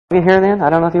You here then? I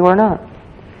don't know if you were or not.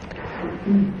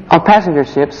 On passenger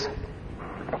ships,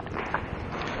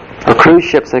 or cruise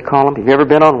ships they call them. Have you ever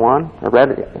been on one or read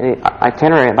any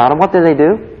itinerary about them? What do?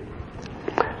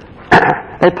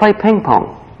 They play ping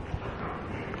pong.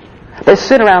 They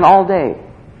sit around all day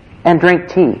and drink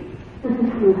tea.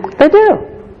 They do.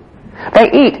 They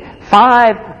eat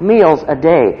 5 meals a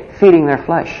day, feeding their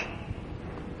flesh.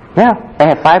 Yeah, they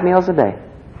have 5 meals a day.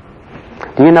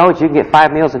 Do you know that you can get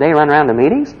 5 meals a day, running around to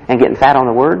meetings and getting fat on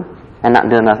the Word and not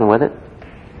doing nothing with it?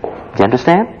 Do you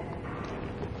understand?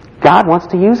 God wants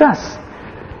to use us.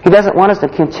 He doesn't want us to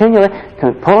continually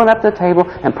pulling up to the table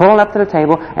and pulling up to the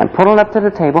table and pulling up to the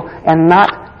table and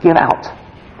not give out.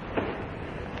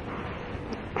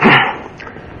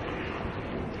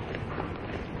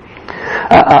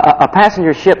 A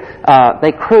passenger ship,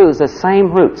 they cruise the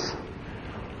same routes,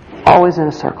 always in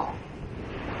a circle.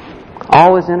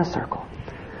 Always in a circle.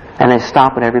 And they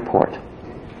stop at every port.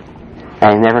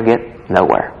 And they never get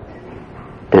nowhere,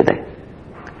 do they?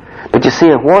 But you see,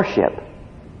 a warship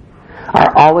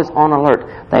are always on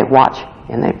alert. They watch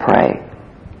and they pray.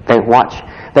 They watch.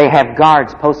 They have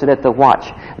guards posted at the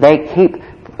watch. They keep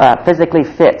physically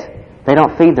fit. They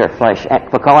don't feed their flesh.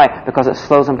 Because it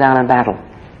slows them down in battle.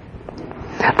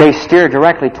 They steer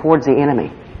directly towards the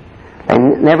enemy. They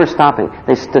never stopping.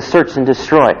 They search and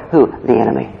destroy. Who? The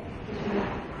enemy.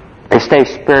 They stay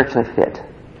spiritually fit.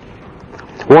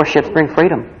 Warships bring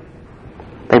freedom.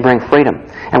 They bring freedom.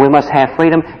 And we must have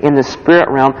freedom in the spirit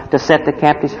realm to set the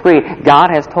captives free. God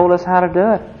has told us how to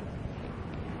do it.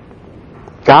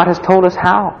 God has told us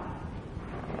how.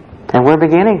 And we're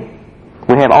beginning.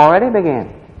 We have already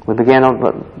begun. We began on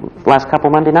the last couple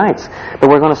Monday nights. But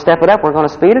we're going to step it up. We're going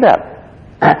to speed it up.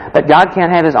 But God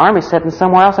can't have His army sitting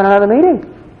somewhere else in another meeting.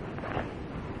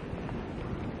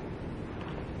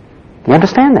 You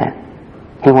understand that?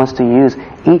 He wants to use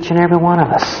each and every one of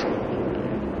us.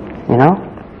 You know?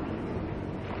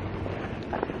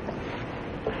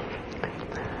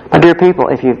 My dear people,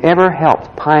 if you've ever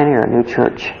helped pioneer a new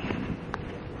church,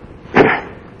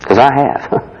 because I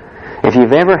have, if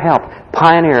you've ever helped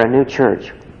pioneer a new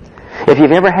church, if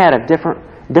you've ever had a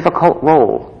difficult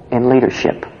role in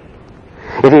leadership,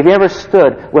 if you've ever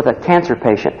stood with a cancer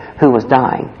patient who was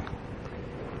dying,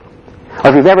 or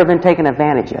if you've ever been taken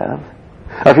advantage of,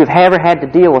 or if you've ever had to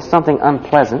deal with something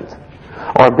unpleasant,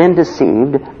 or been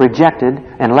deceived, rejected,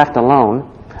 and left alone,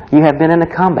 you have been in a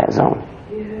combat zone.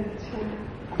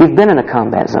 You've been in a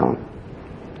combat zone.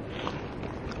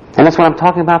 And that's what I'm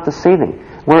talking about this evening.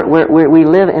 We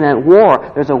live in a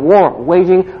war. There's a war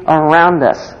waging around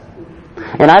us.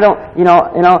 And I don't,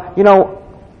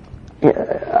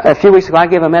 a few weeks ago I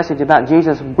gave a message about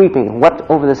Jesus weeping, wept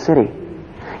over the city.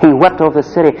 He wept over the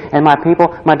city. And my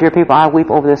dear people, I weep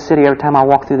over this city every time I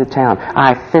walk through the town.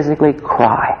 I physically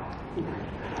cry.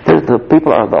 The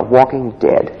people are the walking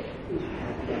dead.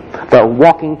 The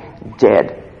walking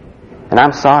dead. And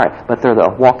I'm sorry, but they're the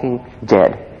walking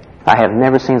dead. I have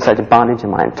never seen such bondage in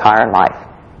my entire life.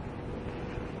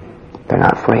 They're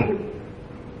not free.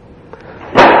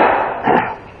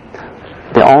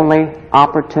 The only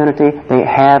opportunity they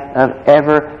have of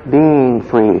ever being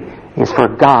free is for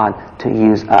God to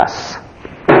use us.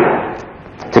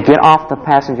 To get off the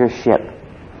passenger ship.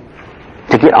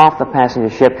 To get off the passenger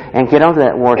ship and get onto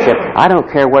that warship. I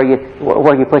don't care where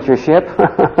you put your ship.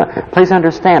 Please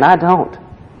understand, I don't.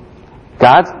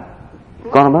 God's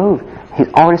going to move. He's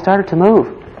already started to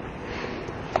move.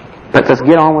 But let's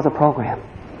get on with the program.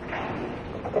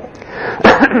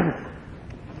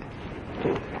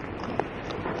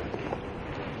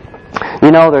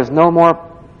 You know, there's no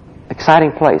more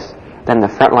exciting place than the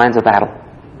front lines of battle.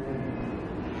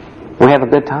 We have a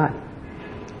good time.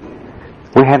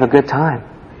 We have a good time.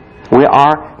 We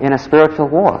are in a spiritual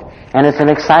war. And it's an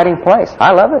exciting place.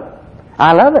 I love it.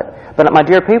 I love it. But my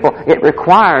dear people, it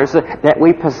requires that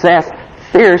we possess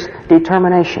fierce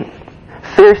determination.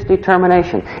 Fierce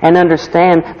determination. And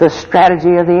understand the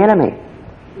strategy of the enemy.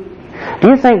 Do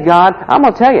you think God, I'm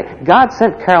going to tell you, God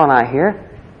sent Carol and I here.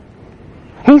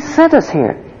 He sent us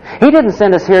here. He didn't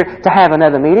send us here to have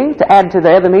another meeting, to add to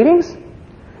the other meetings.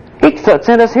 He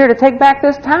sent us here to take back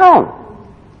this town.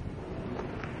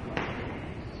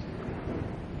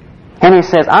 And He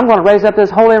says, I'm going to raise up this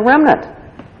holy remnant.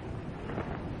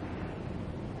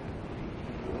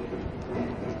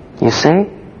 You see?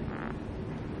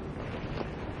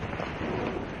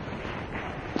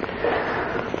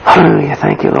 Hallelujah.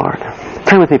 Thank you, Lord.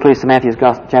 Turn with me, please, to Matthew's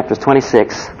Gospel, chapter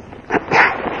 26.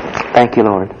 Thank you,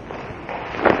 Lord.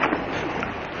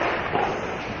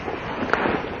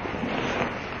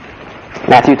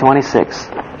 Matthew 26.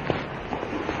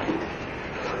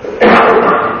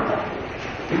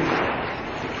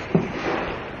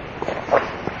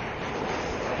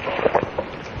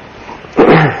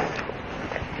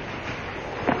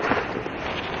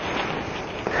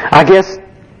 I guess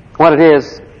what it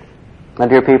is, my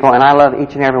dear people, and I love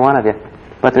each and every one of you,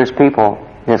 but there's people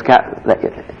that's got,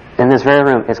 in this very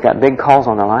room, it's got big calls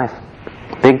on their life.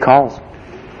 Big calls.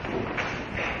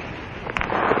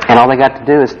 And all they got to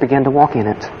do is begin to walk in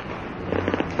it.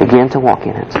 Begin to walk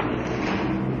in it.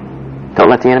 Don't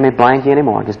let the enemy blind you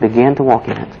anymore. Just begin to walk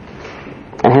in it.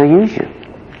 And He'll use you.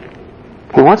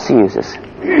 He wants to use us.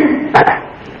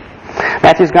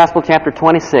 Matthew's Gospel, chapter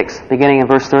 26, beginning in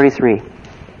verse 33.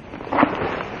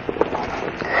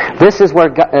 This is where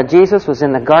Jesus was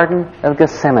in the Garden of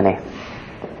Gethsemane.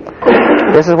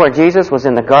 This is where Jesus was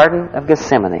in the Garden of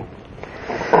Gethsemane.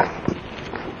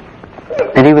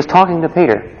 And He was talking to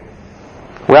Peter.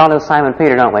 We all know Simon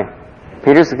Peter, don't we?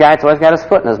 Peter's the guy that's always got his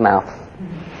foot in his mouth.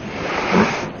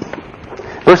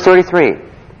 Verse 33.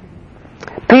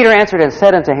 Peter answered and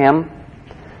said unto Him,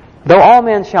 Though all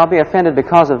men shall be offended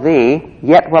because of thee,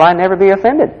 yet will I never be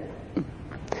offended.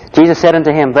 Jesus said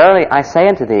unto him, Verily I say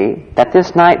unto thee, that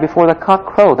this night before the cock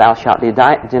crow thou shalt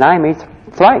deny me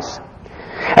thrice.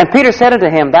 And Peter said unto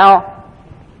him,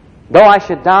 Though I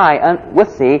should die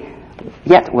with thee,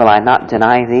 yet will I not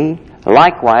deny thee.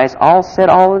 Likewise said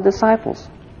all the disciples.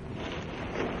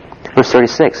 Verse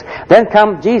 36. Then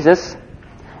come Jesus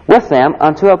with them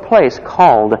unto a place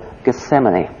called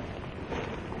Gethsemane,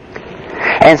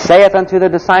 and saith unto the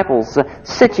disciples,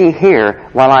 Sit ye here,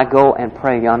 while I go and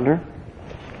pray yonder.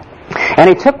 And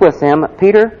He took with him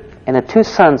Peter and the 2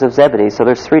 sons of Zebedee, so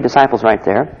there's 3 disciples right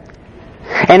there.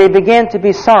 And He began to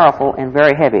be sorrowful and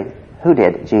very heavy. Who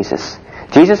did? Jesus.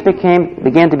 Jesus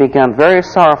began to become very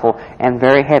sorrowful and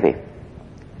very heavy.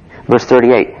 Verse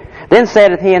 38. Then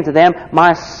saith He unto them,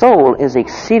 My soul is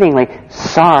exceedingly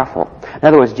sorrowful. In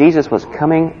other words, Jesus was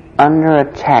coming under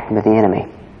attack by the enemy.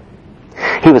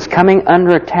 He was coming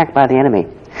under attack by the enemy.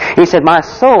 He said, My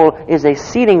soul is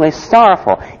exceedingly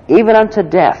sorrowful, even unto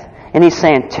death. And He's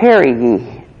saying, Tarry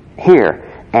ye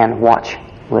here and watch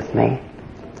with me.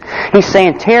 He's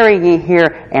saying, Tarry ye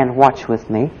here and watch with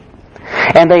me.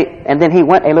 And then He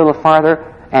went a little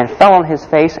farther and fell on His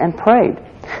face and prayed,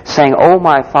 saying, O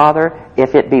my Father,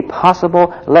 if it be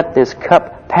possible, let this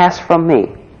cup pass from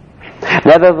me.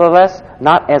 Nevertheless,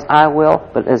 not as I will,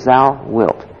 but as Thou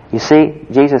wilt. You see,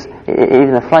 Jesus,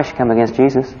 even the flesh come against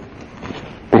Jesus,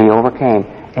 but He overcame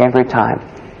every time.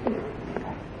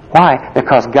 Why?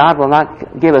 Because God will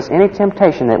not give us any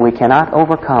temptation that we cannot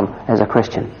overcome as a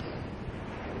Christian.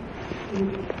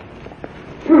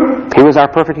 He was our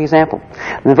perfect example.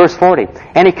 In verse 40,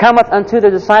 And He cometh unto the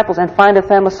disciples and findeth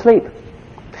them asleep.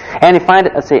 And He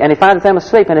findeth them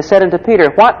asleep, and He said unto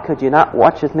Peter, What, could you not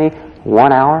watch with me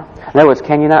 1 hour? In other words,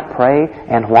 can you not pray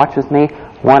and watch with me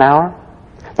 1 hour?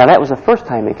 Now that was the first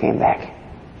time He came back.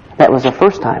 That was the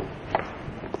first time.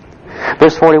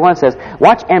 Verse 41 says,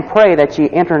 Watch and pray that ye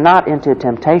enter not into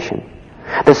temptation.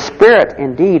 The spirit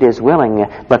indeed is willing,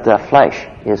 but the flesh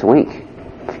is weak.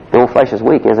 The old flesh is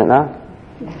weak, is it not?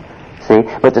 See?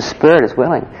 But the spirit is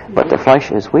willing, but the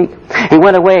flesh is weak. He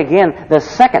went away again the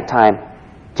second time.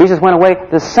 Jesus went away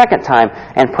the second time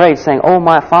and prayed, saying, O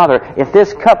my Father, if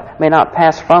this cup may not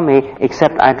pass from me,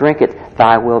 except I drink it,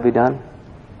 Thy will be done.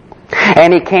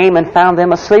 And He came and found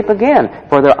them asleep again,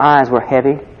 for their eyes were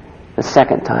heavy. The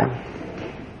second time.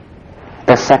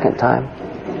 The second time.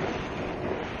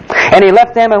 And He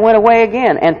left them and went away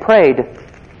again and prayed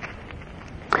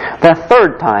the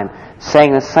third time,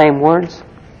 saying the same words.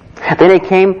 Then He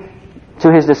came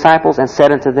to His disciples and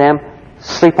said unto them,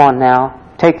 Sleep on now,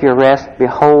 take your rest.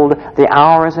 Behold, the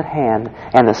hour is at hand,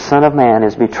 and the Son of Man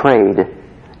is betrayed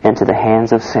into the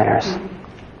hands of sinners.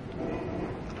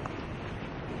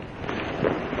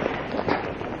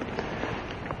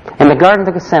 In the Garden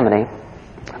of Gethsemane,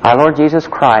 our Lord Jesus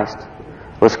Christ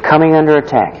was coming under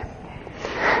attack.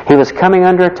 He was coming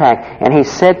under attack, and He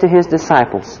said to His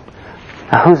disciples,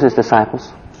 now who's His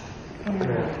disciples?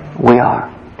 We are.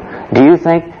 Do you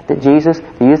think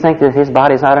that His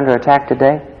body is not under attack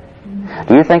today?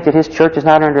 Do you think that His church is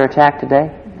not under attack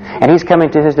today? And He's coming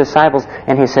to His disciples,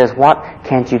 and He says, What?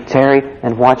 Can't you tarry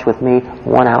and watch with me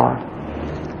 1 hour?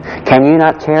 Can you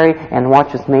not tarry and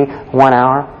watch with me 1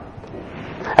 hour?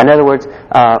 In other words,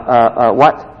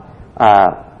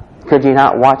 could you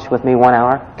not watch with me 1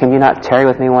 hour? Can you not tarry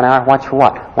with me 1 hour? Watch for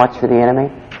what? Watch for the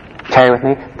enemy? Tarry with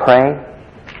me? Pray?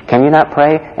 Can you not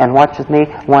pray and watch with me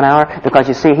 1 hour? Because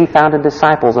you see, He found the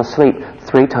disciples asleep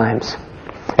 3 times.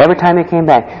 Every time He came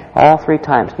back, all 3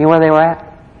 times. You know where they were at?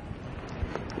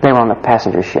 They were on the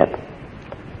passenger ship.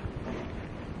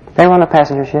 They were on the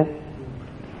passenger ship.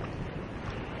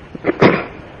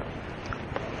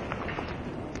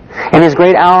 In His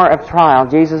great hour of trial,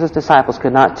 Jesus' disciples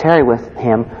could not tarry with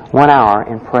Him 1 hour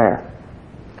in prayer.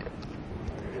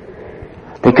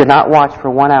 They could not watch for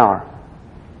 1 hour.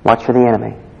 Watch for the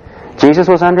enemy. Jesus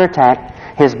was under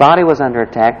attack. His body was under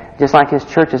attack, just like His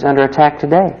church is under attack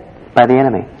today by the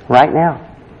enemy, right now.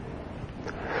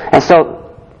 And so,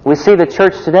 we see the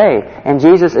church today, and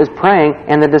Jesus is praying,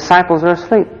 and the disciples are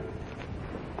asleep.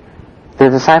 The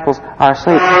disciples are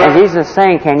asleep. And Jesus is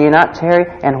saying, can you not tarry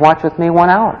and watch with me 1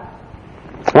 hour?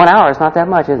 1 hour is not that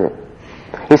much, is it?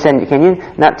 He said, can you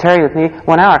not tarry with me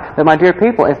 1 hour? But my dear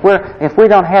people, if we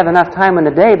don't have enough time in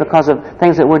the day because of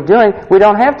things that we're doing, we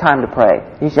don't have time to pray.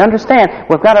 You should understand,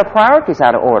 we've got our priorities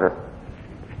out of order.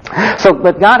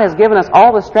 But God has given us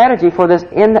all the strategy for this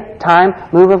end-time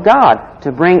move of God,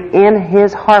 to bring in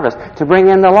His harvest, to bring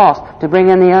in the lost, to bring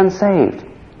in the unsaved.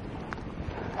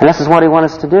 And this is what He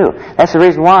wants us to do. That's the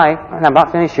reason why, and I'm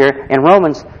about finished here, in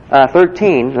Romans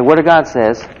 13, the Word of God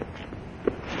says,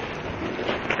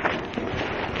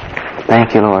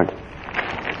 thank you, Lord.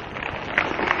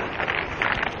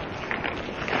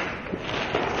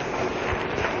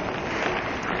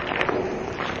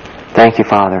 Thank you,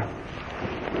 Father.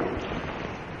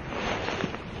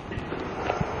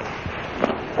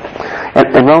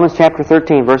 In Romans chapter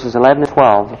 13, verses 11 to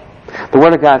 12, the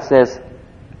Word of God says,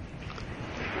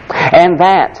 and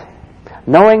that,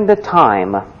 knowing the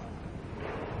time,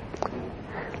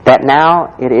 that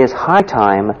now it is high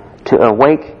time to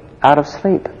awake out of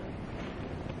sleep.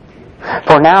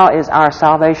 For now is our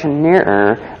salvation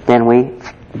nearer than we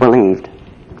believed,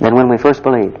 than when we first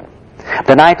believed.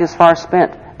 The night is far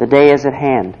spent, the day is at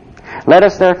hand. Let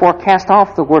us therefore cast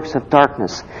off the works of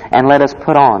darkness, and let us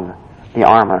put on the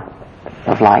armor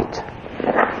of light.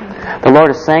 The Lord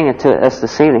is saying it to us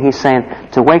this evening. He's saying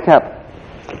to wake up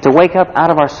out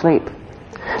of our sleep,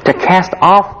 to cast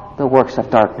off the works of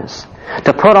darkness,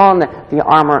 to put on the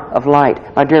armor of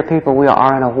light. My dear people, we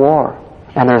are in a war,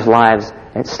 and there's lives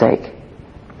at stake.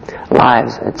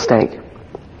 Lives at stake.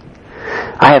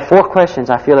 I have 4 questions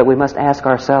I feel that we must ask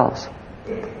ourselves.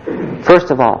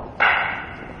 First of all,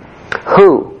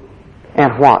 who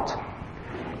and what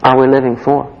are we living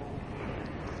for?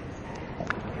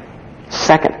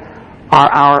 Second,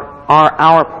 are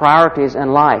our priorities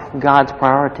in life God's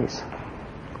priorities?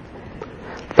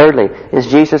 Thirdly, is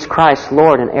Jesus Christ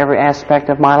Lord in every aspect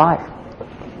of my life?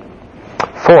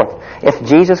 Fourth, if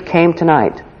Jesus came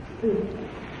tonight,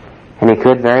 and He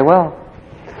could very well,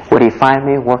 would He find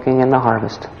me working in the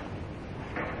harvest?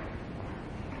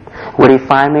 Would He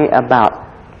find me about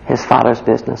His Father's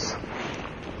business?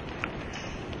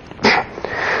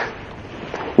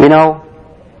 You know,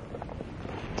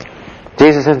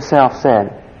 Jesus Himself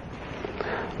said,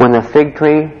 when the fig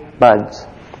tree buds,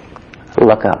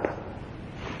 look up.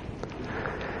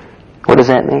 What does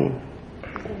that mean?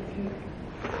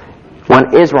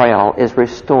 When Israel is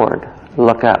restored,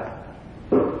 look up.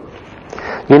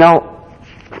 You know,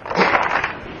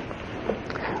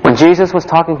 when Jesus was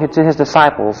talking to His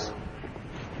disciples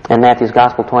in Matthew's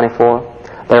Gospel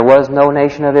 24, there was no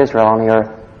nation of Israel on the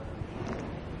earth.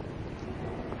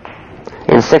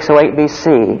 In 608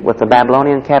 BC, with the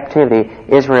Babylonian captivity,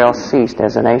 Israel ceased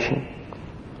as a nation.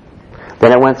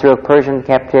 Then it went through a Persian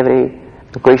captivity,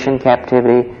 a Grecian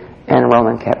captivity, and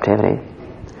Roman captivity.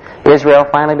 Israel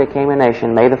finally became a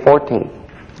nation May the 14th,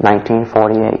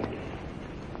 1948.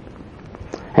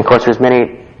 And of course, there's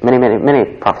many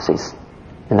prophecies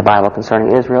in the Bible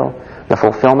concerning Israel, the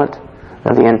fulfillment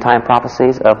of the end-time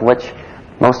prophecies, of which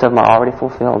most of them are already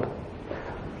fulfilled.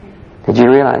 Did you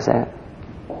realize that?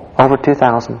 Over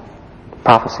 2,000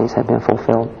 prophecies have been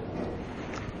fulfilled.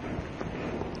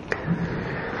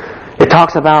 It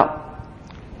talks about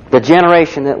the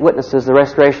generation that witnesses the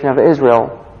restoration of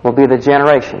Israel will be the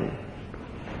generation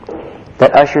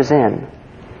that ushers in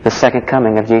the second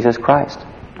coming of Jesus Christ.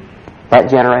 That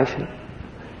generation.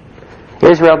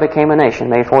 Israel became a nation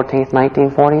May 14th,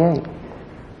 1948.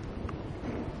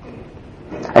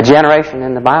 A generation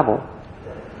in the Bible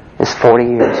is 40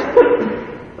 years.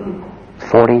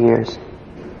 40 years.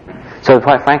 So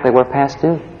quite frankly, we're past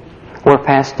due. We're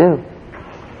past due.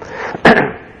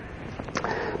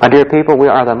 My dear people, we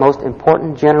are the most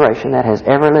important generation that has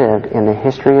ever lived in the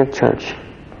history of church,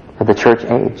 of the church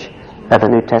age, of the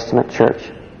New Testament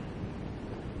church.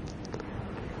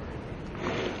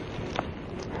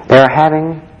 They are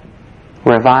having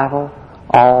revival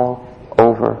all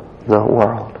over the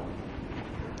world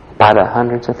by the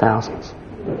hundreds of thousands.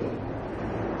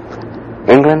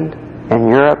 England and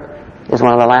Europe is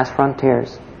one of the last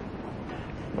frontiers.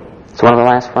 It's one of the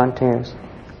last frontiers.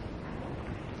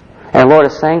 And the Lord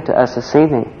is saying to us this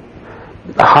evening,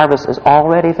 the harvest is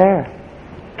already there.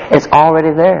 It's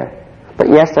already there. But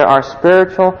yes, there are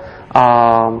spiritual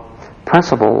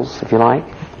principles, if you like,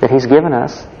 that He's given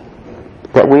us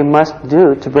that we must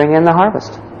do to bring in the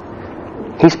harvest.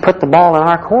 He's put the ball in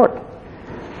our court.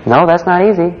 No, that's not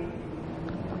easy.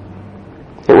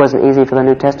 It wasn't easy for the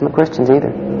New Testament Christians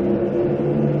either.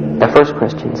 The first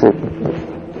Christians,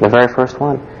 the very first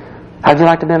one. How'd you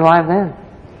like to have been alive then?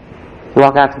 You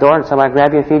walk out the door and somebody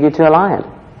grab you and feed you to a lion.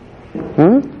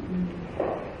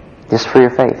 Just for your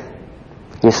faith.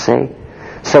 You see?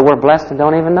 So we're blessed and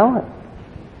don't even know it.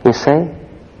 You see?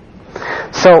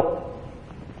 So,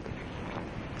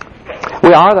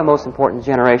 we are the most important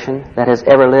generation that has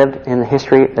ever lived in the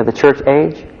history of the church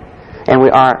age. And we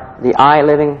are the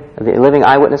living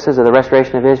eyewitnesses of the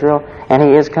restoration of Israel. And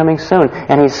He is coming soon.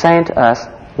 And He's saying to us,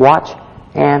 watch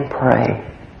and pray.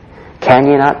 Can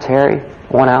you not tarry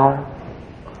 1 hour?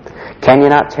 Can you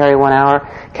not tarry 1 hour?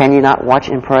 Can you not watch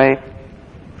and pray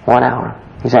 1 hour?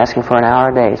 He's asking for an hour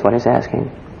a day is what He's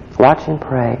asking. Watch and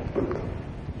pray.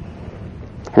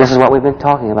 And this is what we've been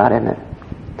talking about, isn't it?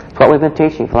 It's what we've been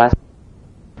teaching for the last.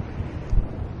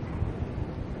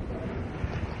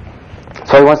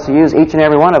 So He wants to use each and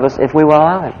every one of us if we will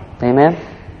allow Him. Amen?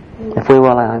 If we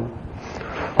will allow Him.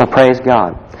 Well, praise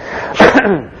God.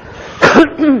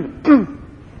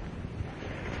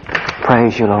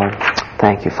 Praise you, Lord.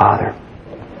 Thank you, Father.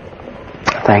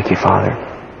 Thank you, Father.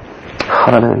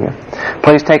 Hallelujah.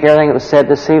 Please take everything that was said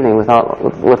this evening with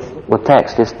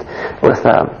text. Just with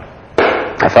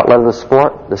I felt led of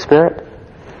the Spirit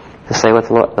to say what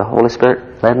the Holy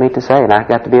Spirit led me to say, and I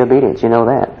got to be obedient. You know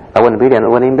that. If I wouldn't be obedient, I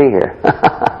wouldn't even be here.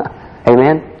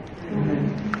 Amen?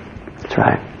 That's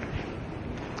right.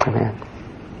 Amen.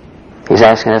 He's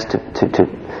asking us to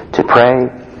pray,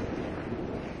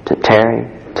 to tarry,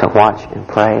 to watch and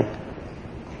pray.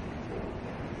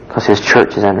 Because His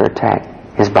church is under attack.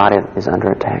 His body is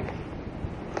under attack.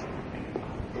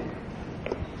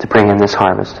 To bring in this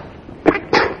harvest.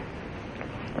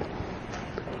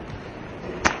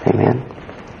 Amen.